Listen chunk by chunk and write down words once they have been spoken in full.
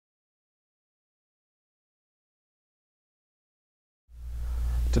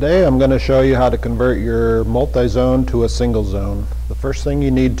Today I'm going to show you how to convert your multi-zone to a single zone. The first thing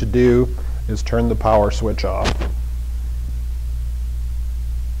you need to do is turn the power switch off.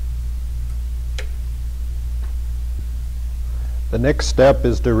 The next step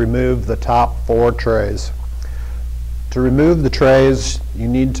is to remove the top 4 trays. To remove the trays, you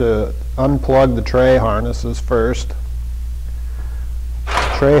need to unplug the tray harnesses first.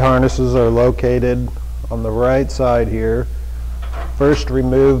 Tray harnesses are located on the right side here. First,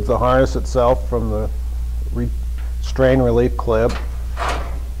 remove the harness itself from the strain relief clip.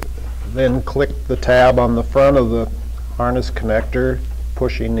 Then click the tab on the front of the harness connector,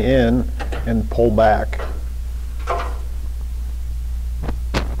 pushing in and pull back.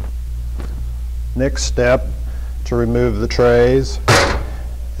 Next step to remove the trays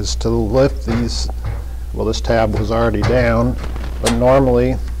is to lift these. Well, this tab was already down, but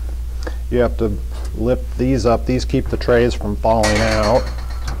normally you have to lift these up. These keep the trays from falling out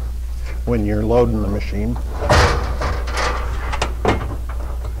when you're loading the machine.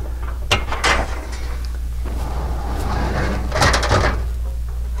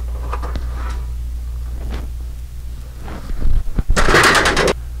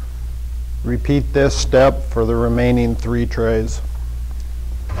 Repeat this step for the remaining 3 trays.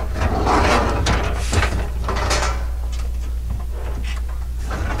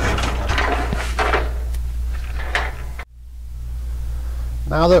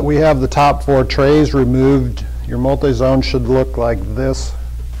 Now that we have the top 4 trays removed, your multi-zone should look like this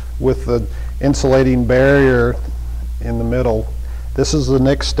with the insulating barrier in the middle. This is the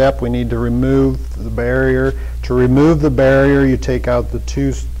next step. We need to remove the barrier. To remove the barrier, you take out the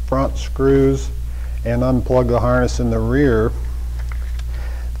 2 front screws and unplug the harness in the rear.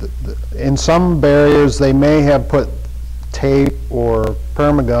 In some barriers, they may have put tape or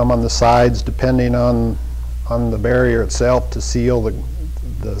permagum on the sides depending on the barrier itself to seal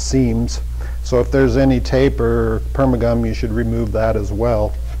the seams. So if there's any tape or permagum, you should remove that as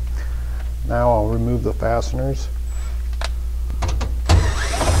well. Now I'll remove the fasteners.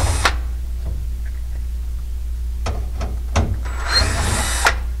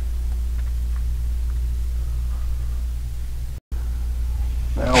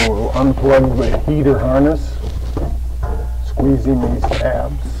 Now we'll unplug the heater harness, squeezing these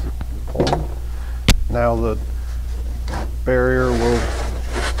tabs. Now the barrier will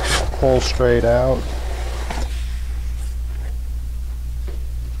pull straight out.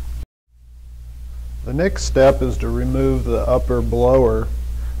 The next step is to remove the upper blower.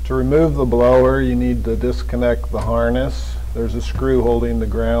 To remove the blower, you need to disconnect the harness. There's a screw holding the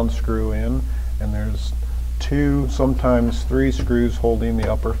ground screw in, and there's 2, sometimes 3 screws holding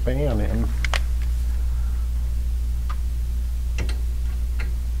the upper fan in.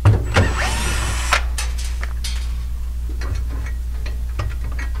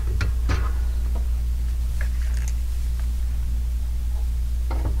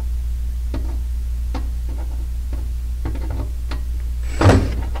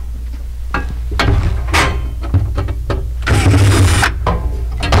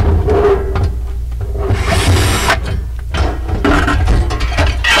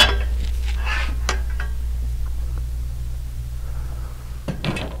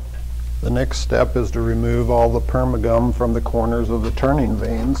 The next step is to remove all the permagum from the corners of the turning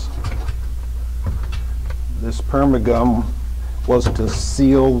vanes. This permagum was to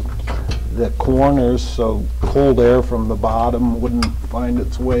seal the corners so cold air from the bottom wouldn't find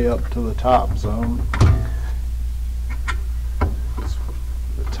its way up to the top zone.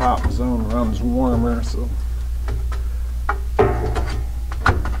 The top zone runs warmer, so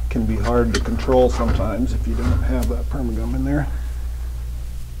it can be hard to control sometimes if you don't have that permagum in there.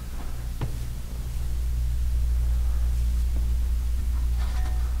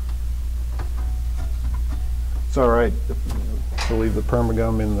 It's alright to leave the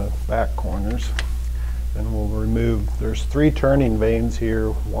permagum in the back corners. Then we'll remove, there's 3 turning vanes here,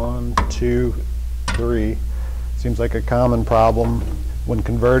 1, 2, 3. Seems like a common problem when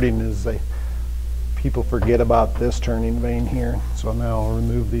converting is people forget about this turning vane here. So now I'll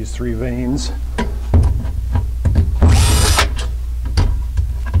remove these 3 vanes.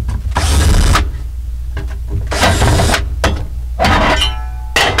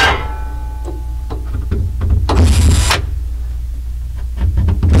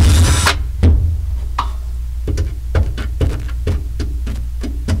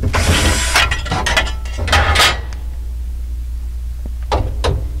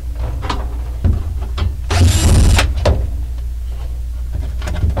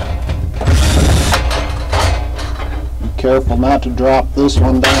 Careful not to drop this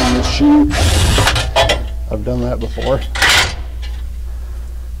one down the chute. I've done that before.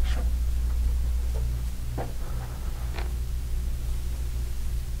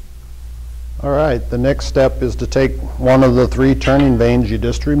 All right, the next step is to take one of the 3 turning vanes you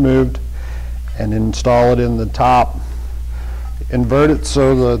just removed and install it in the top. Invert it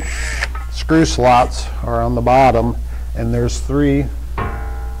so the screw slots are on the bottom, and there's 3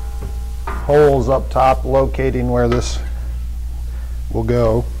 holes up top locating where this will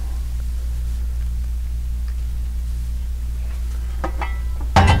go.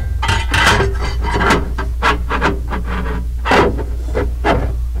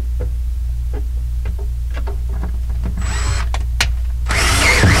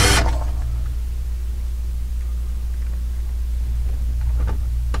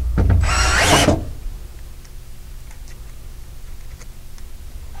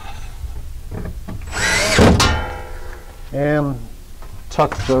 And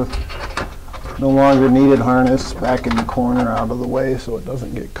tuck the no longer needed harness back in the corner out of the way so it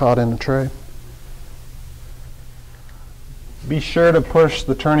doesn't get caught in the tray. Be sure to push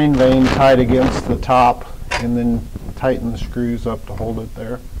the turning vane tight against the top and then tighten the screws up to hold it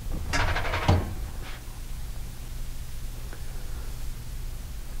there.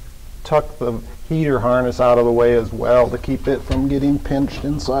 Tuck the heater harness out of the way as well to keep it from getting pinched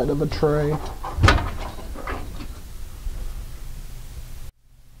inside of a tray.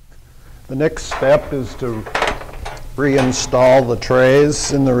 The next step is to reinstall the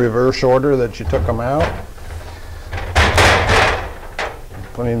trays in the reverse order that you took them out.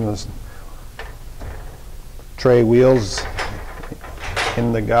 Putting the tray wheels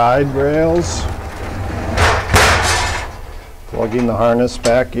in the guide rails. Plugging the harness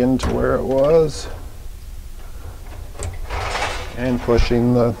back into where it was. And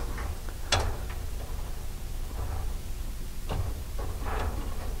pushing the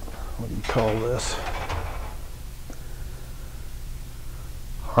call this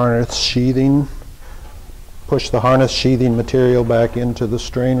harness sheathing. Push the harness sheathing material back into the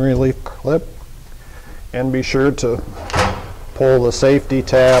strain relief clip, and be sure to pull the safety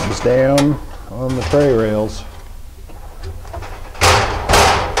tabs down on the tray rails.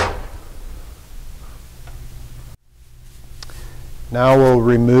 Now we'll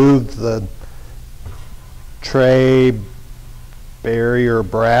remove the tray barrier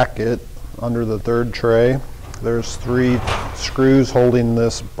bracket under the 3rd tray. There's 3 screws holding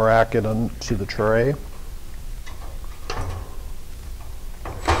this bracket onto the tray.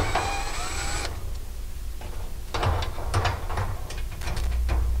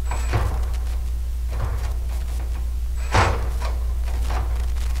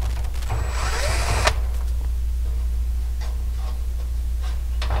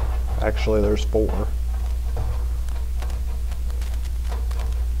 Actually, there's 4.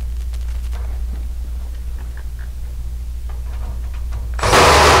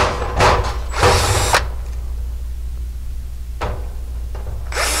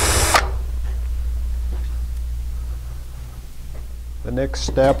 The next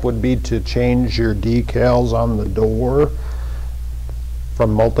step would be to change your decals on the door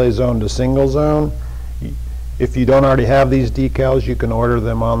from multi-zone to single zone. If you don't already have these decals, you can order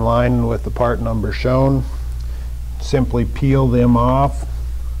them online with the part number shown. Simply peel them off,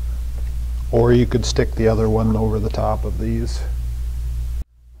 or you could stick the other one over the top of these.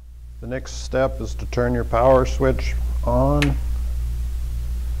 The next step is to turn your power switch on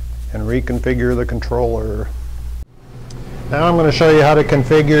and reconfigure the controller. Now I'm going to show you how to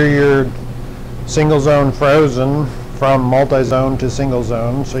configure your single zone frozen from multi-zone to single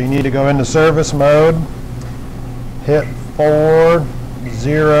zone. So you need to go into service mode, hit 4,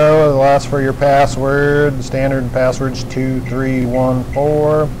 0, it'll ask for your password. Standard password's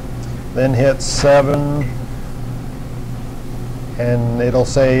 2314. Then hit 7, and it'll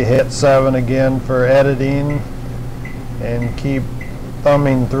say hit 7 again for editing, and keep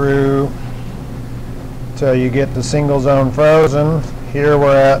thumbing through till you get to single zone frozen. Here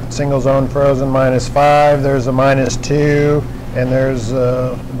we're at single zone frozen -5. There's a -2, and there's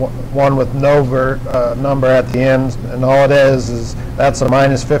one with no number at the end, and all it is that's a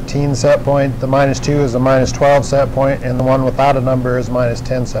 -15 set point. The -2 is a -12 set point, and the one without a number is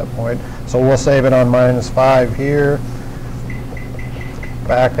 -10 set point. So we'll save it on -5 here.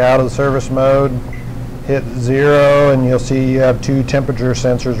 Back out of the service mode, hit 0, and you'll see you have 2 temperature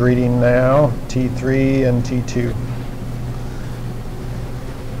sensors reading now, T3 and T2.